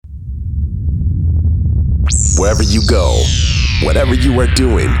Wherever you go, whatever you are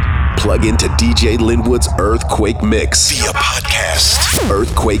doing, plug into DJ Lynnwood's Earthquake Mix via podcast.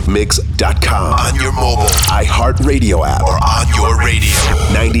 EarthquakeMix.com. On your mobile, iHeartRadio app, or on your radio.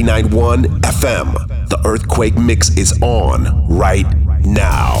 99.1 FM. The Earthquake Mix is on right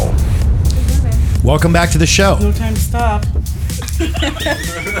now. Welcome back to the show. No time to stop.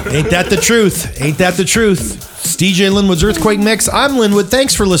 Ain't that the truth? Ain't that the truth? It's DJ Lynnwood's Earthquake Mix. I'm Lynnwood.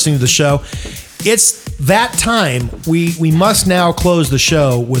 Thanks for listening to the show. It's that time. We must now close the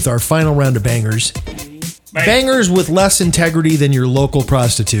show with our final round of bangers. Bangers with less integrity than your local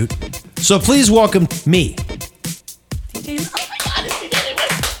prostitute. So please welcome me. DJ, oh my God, it's DJ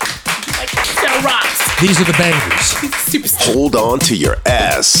Rock. Rocks. These are the bangers. Superstar. Hold on to your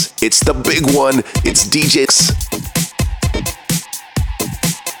ass. It's the big one. It's DJ's.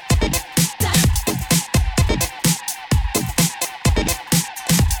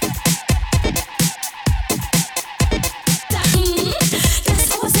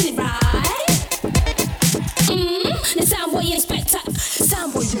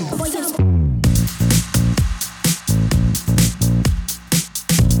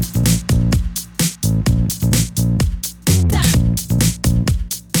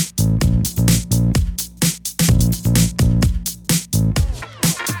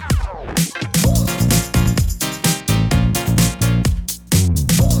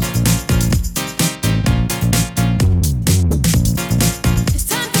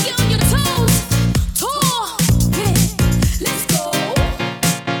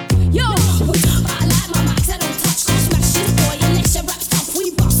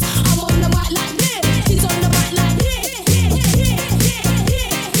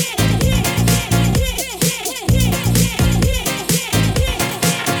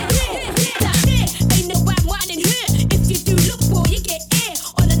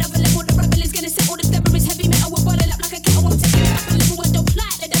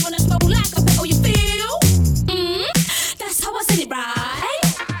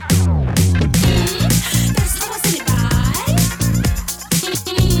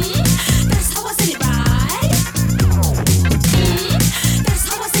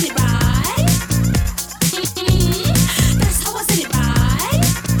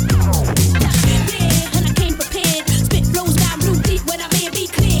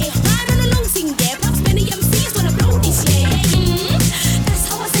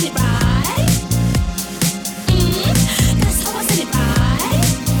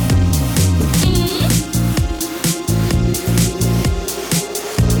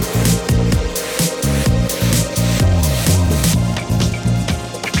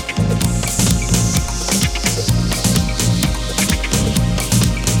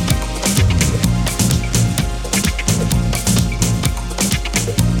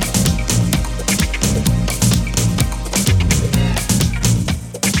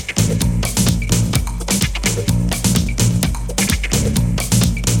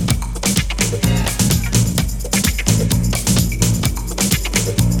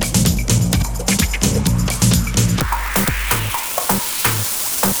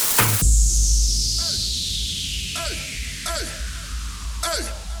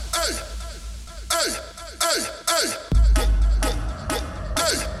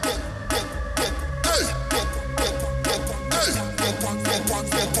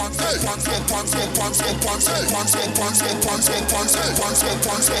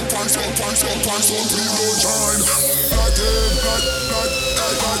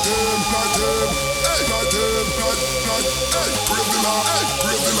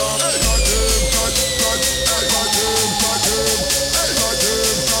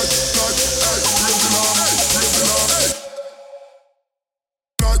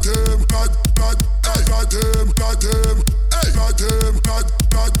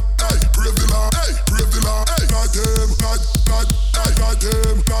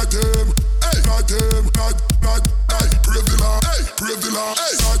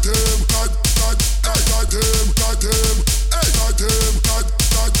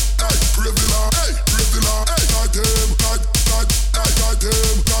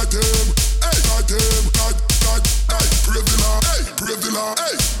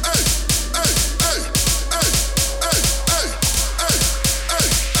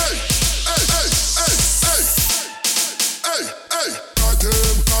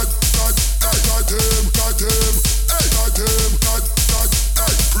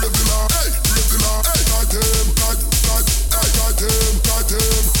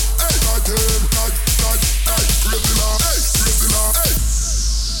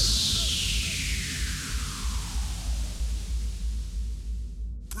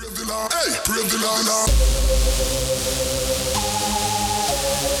 Lord, hey, praise the Lord.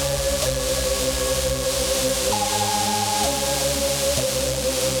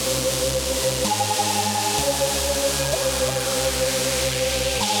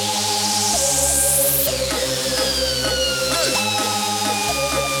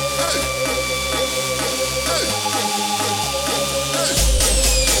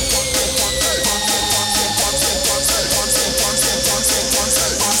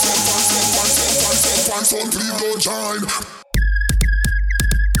 Son, please don't join.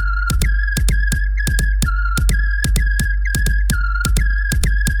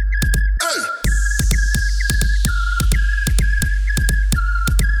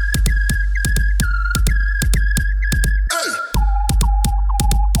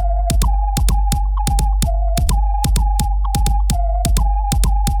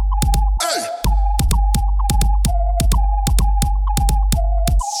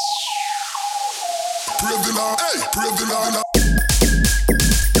 Praise the Lord, hey, praise the Lord.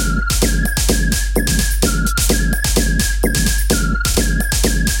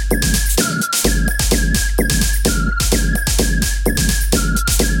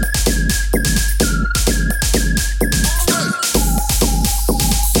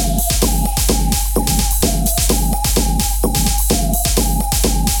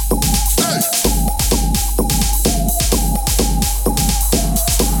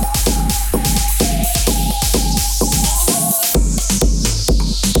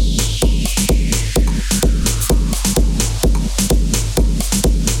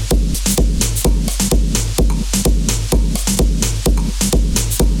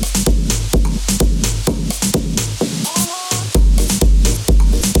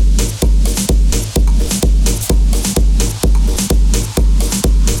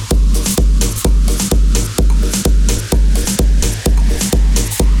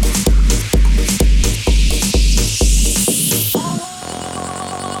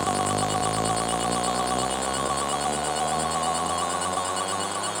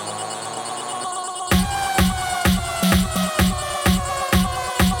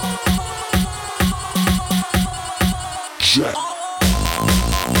 Jack.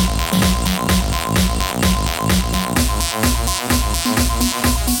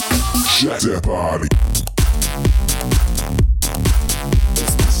 Jack that body.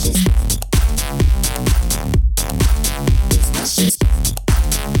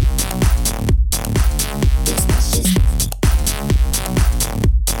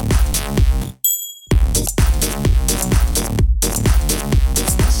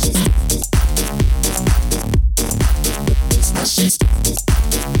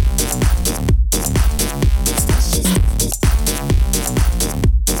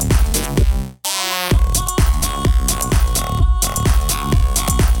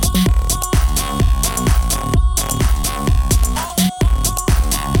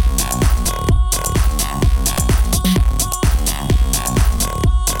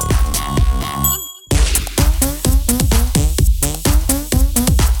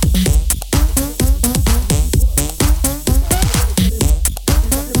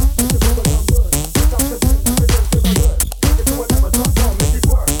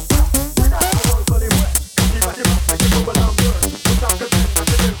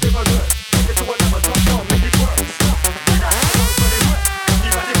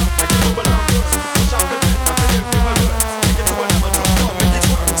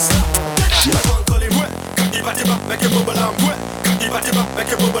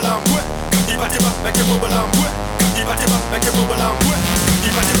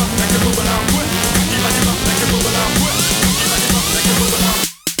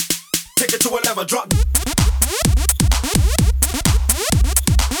 Take it to a level, drop.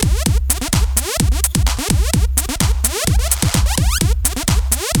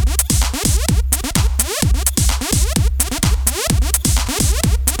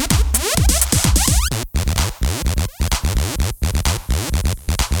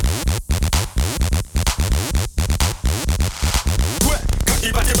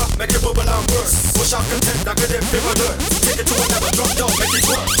 Make it bubble and burst. Push out content, I get it fever dirt. Take it to a level, drop down, make it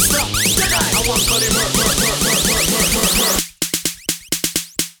work. Stop, deny. I want call it work.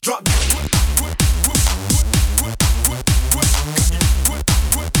 Drop.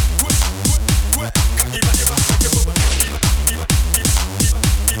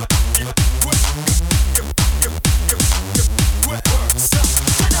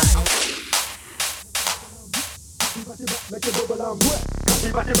 Make it bubble and wet.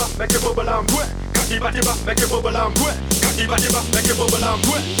 Make it bubble and wet. Make it bubble and wet. Make it bubble and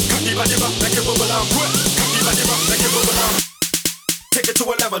wet. Make it bubble and wet. Make it bubble and take it to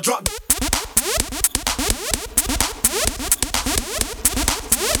a level drop.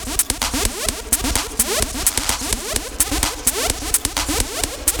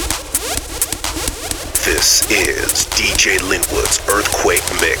 This is DJ Lynnwood's Earthquake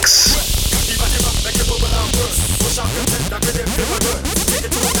Mix.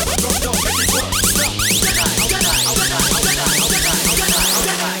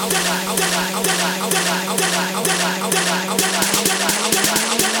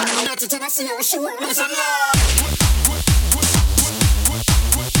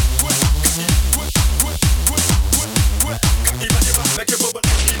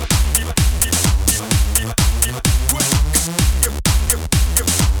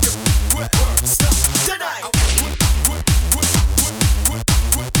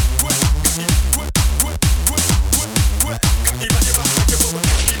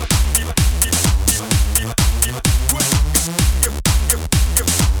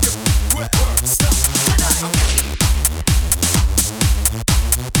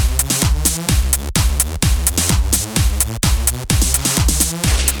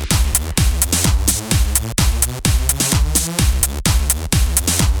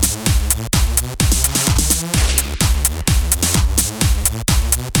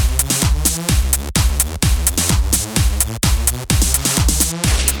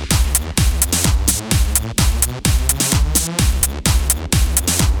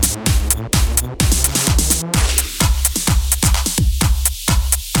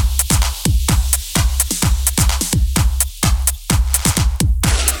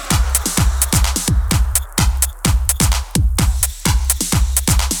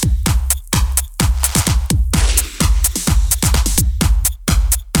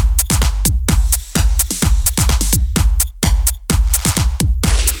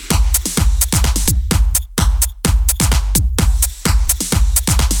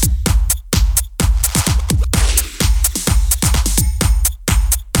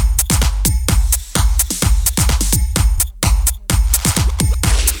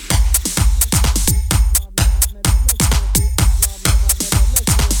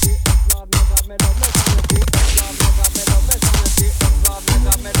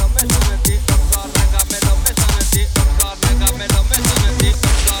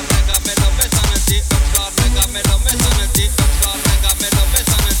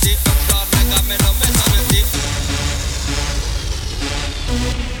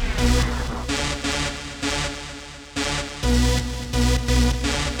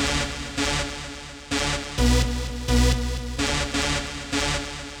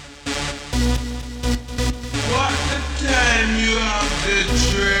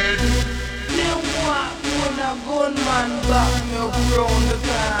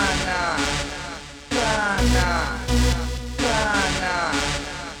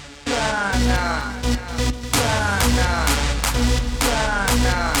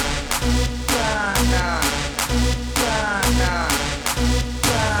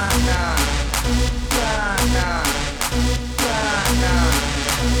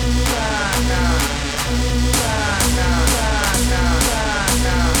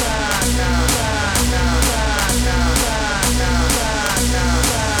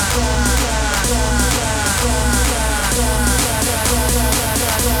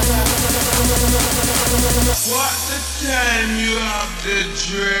 What the time you have the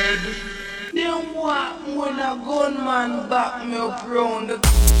dread? Then what when a gunman back me up round the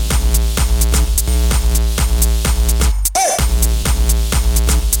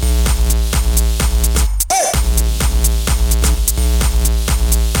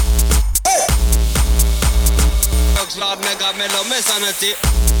Lord, me got me love me sanity.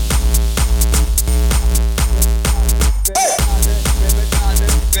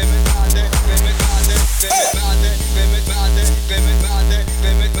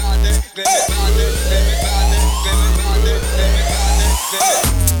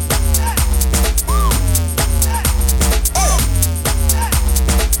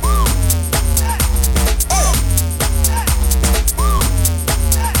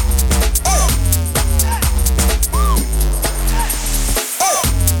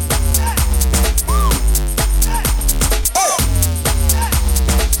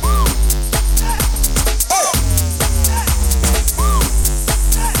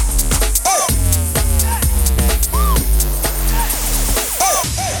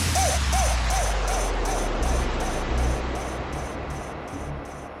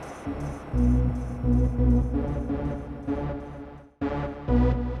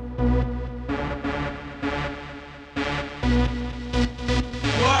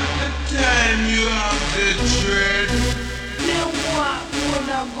 What the time you have the dread? then what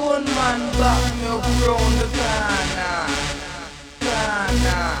gunman back me up round the corner.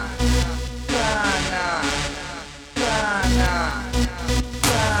 Corner. Corner. Corner.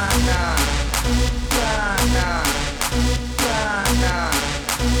 Corner.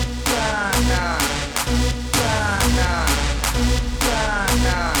 Corner. Corner. Corner.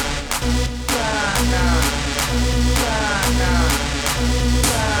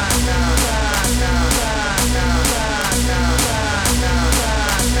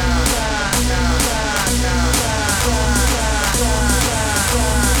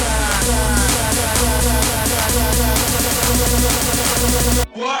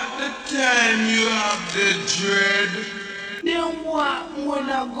 What the time you have the dread? Then what when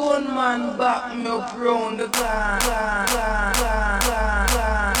a gunman back me up round the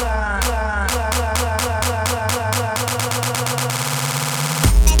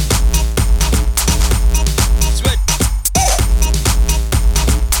Sweat.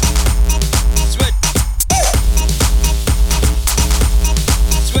 Sweat.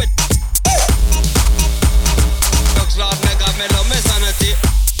 Sweat. Dogs love me, got me love me sanity.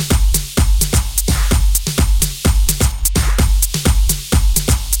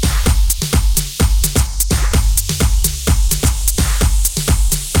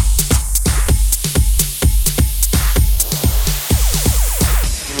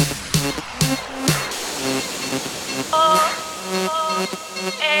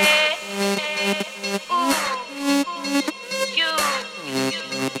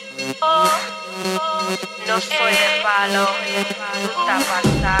 No soy de palo, tú estás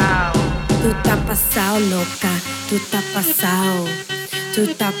pasado. Tú estás pasado, loca, tú estás pasado. Tú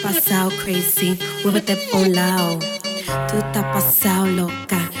estás pasado, crazy, muévete por un lado. Tú estás pasado,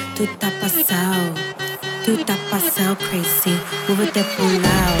 loca, tú estás pasado. Tú estás pasado, crazy, muévete por un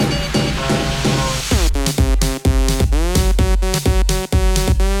lado.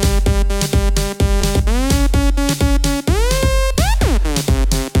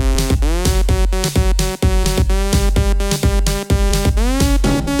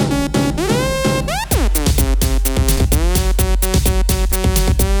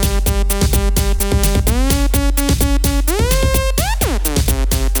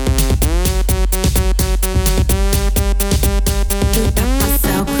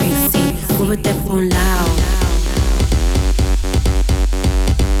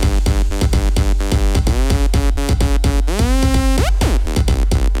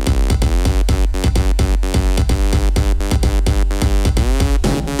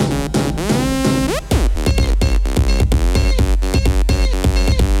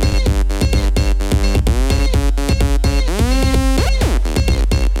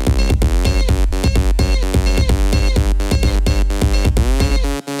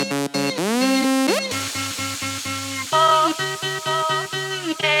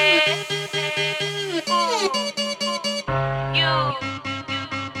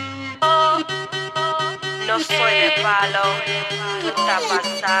 No soy de palo, tú estás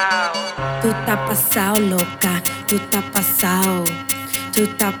pasado. Tú estás pasado, loca, tú estás pasado. Tú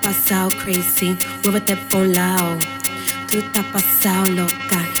estás pasado, crazy, muévete por un lado. Tú estás pasado,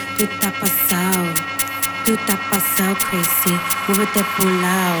 loca, tú estás pasado. Tú estás pasado, crazy, muévete por un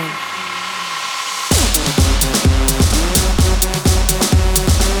lado.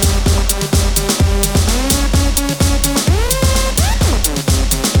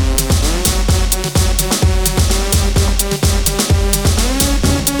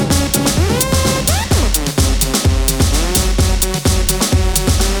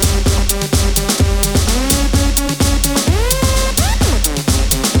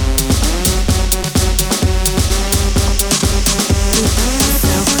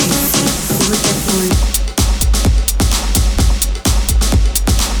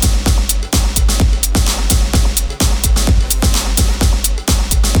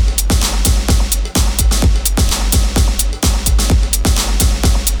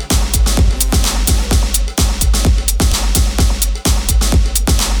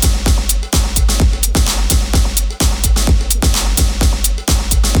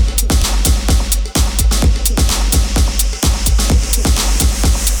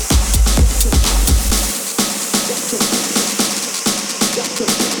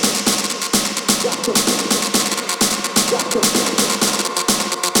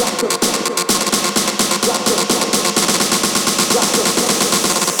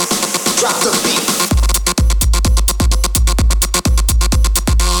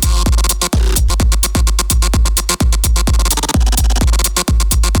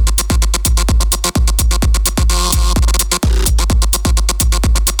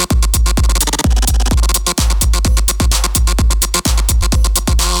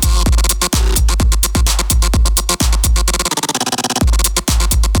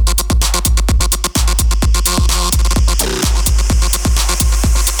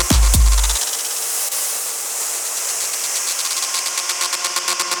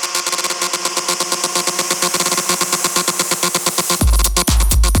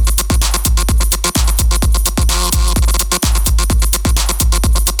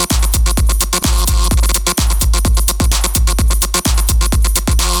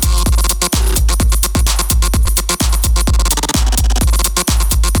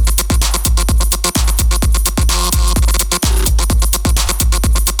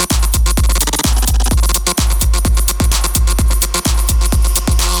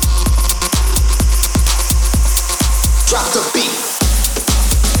 Drop the beat.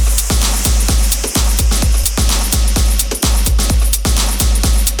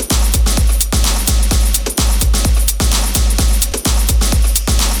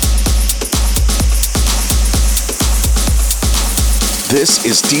 This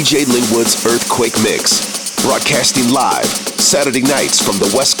is DJ Lynnwood's Earthquake Mix, broadcasting live Saturday nights from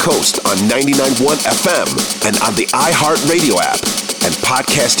the West Coast on 99.1 FM and on the iHeartRadio app, and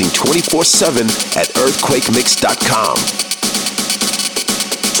podcasting 24/7 at earthquakemix.com.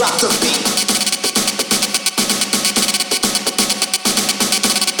 Drop the beat.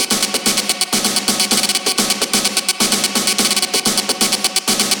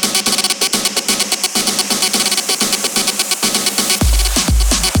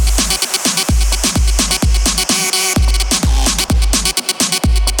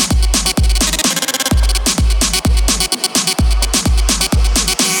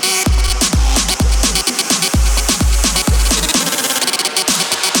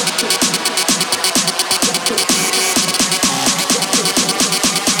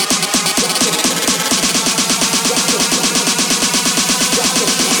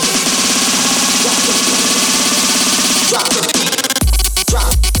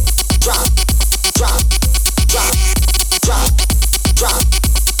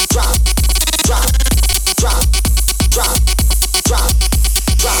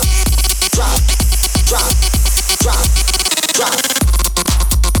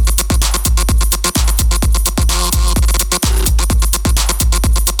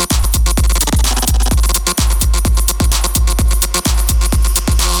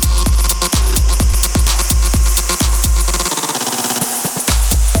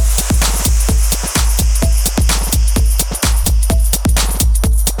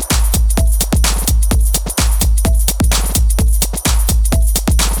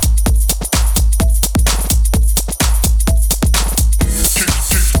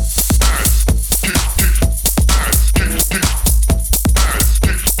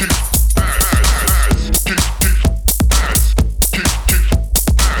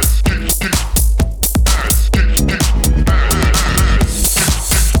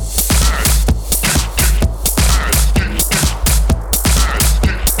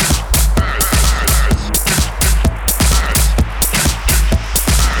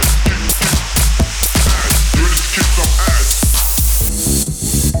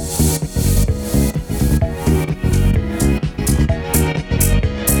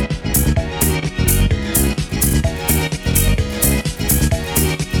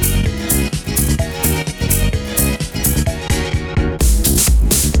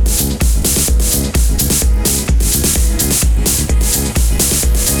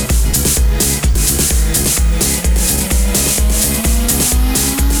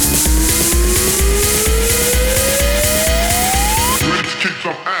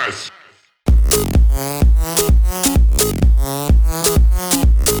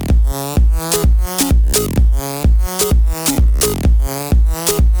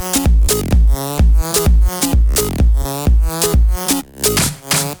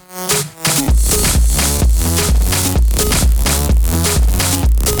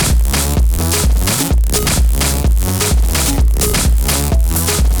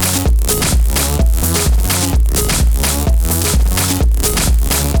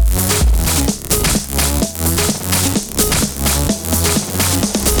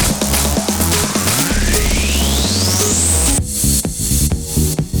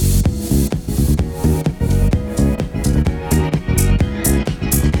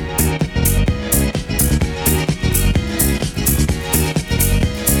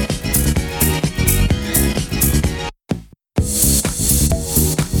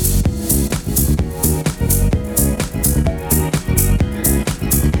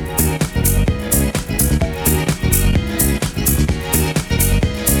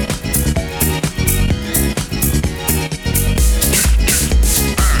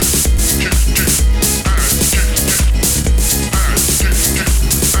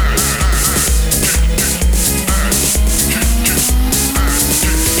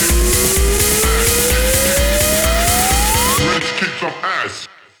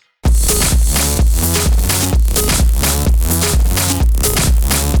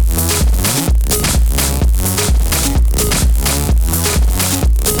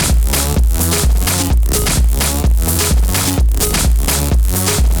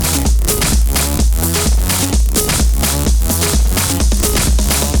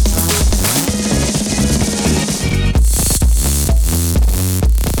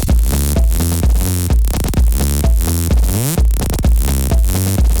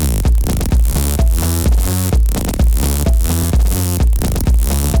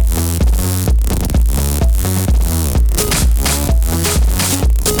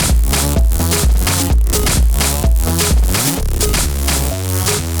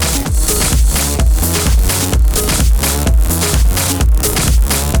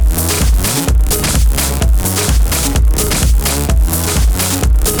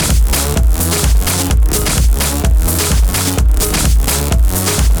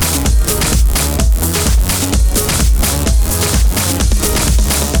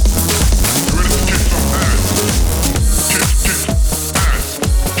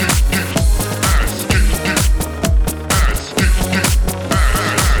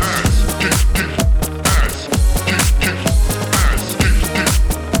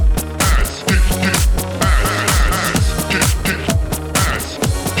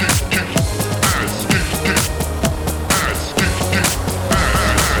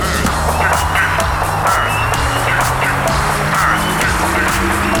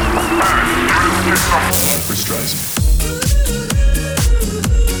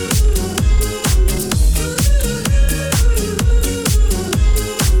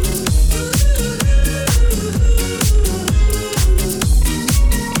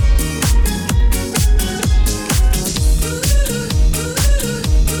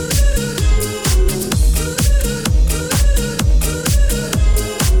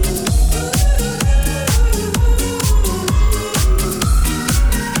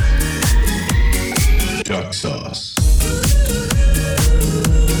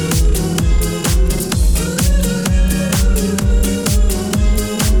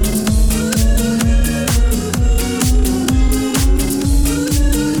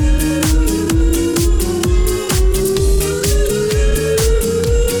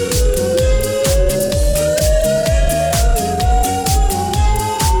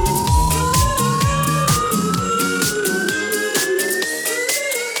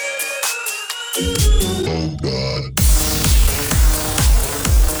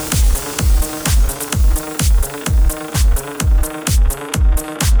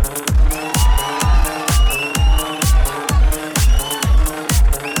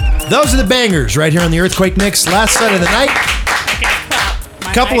 Those are the bangers right here on the Earthquake Mix. Last set of the night.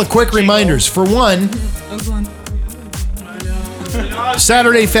 Couple of quick reminders. For one,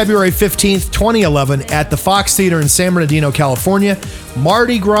 Saturday, February 15th, 2011, at the Fox Theater in San Bernardino, California,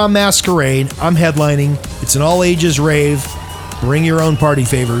 Mardi Gras Masquerade. I'm headlining. It's an all-ages rave. Bring your own party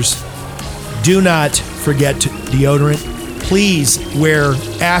favors. Do not forget deodorant. Please wear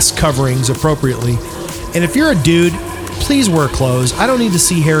ass coverings appropriately. And if you're a dude, please wear clothes. I don't need to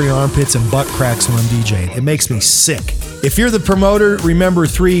see hairy armpits and butt cracks when I'm DJing. It makes me sick. If you're the promoter, remember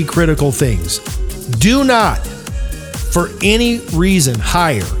 3 critical things. Do not, for any reason,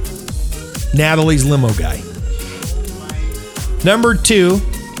 hire Natalie's limo guy. Number 2,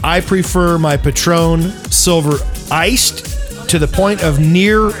 I prefer my Patron Silver iced to the point of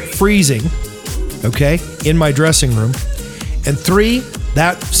near freezing, okay, in my dressing room. And 3,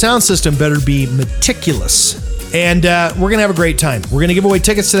 that sound system better be meticulous. And we're going to have a great time. We're going to give away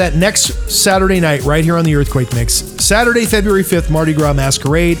tickets to that next Saturday night right here on the Earthquake Mix. Saturday, February 5th, Mardi Gras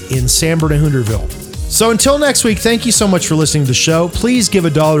Masquerade in San Bernardino. So until next week, thank you so much for listening to the show. Please give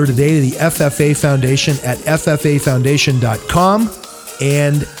 $1 today to the FFA Foundation at ffafoundation.com.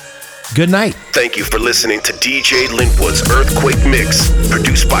 And good night. Thank you for listening to DJ Lynnwood's Earthquake Mix,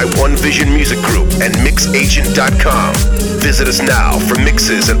 produced by One Vision Music Group and MixAgent.com. Visit us now for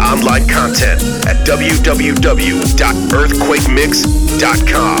mixes and online content at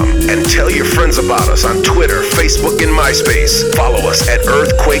www.earthquakemix.com. And tell your friends about us on Twitter, Facebook, and MySpace. Follow us at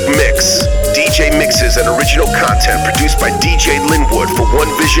Earthquake Mix. DJ mixes and original content produced by DJ Lynnwood for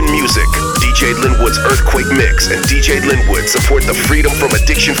One Vision Music. DJ Lynnwood's Earthquake Mix and DJ Lynnwood support the Freedom from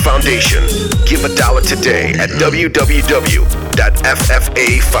Addiction Foundation. Give $1 today at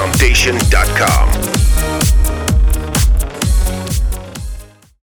www.ffafoundation.com.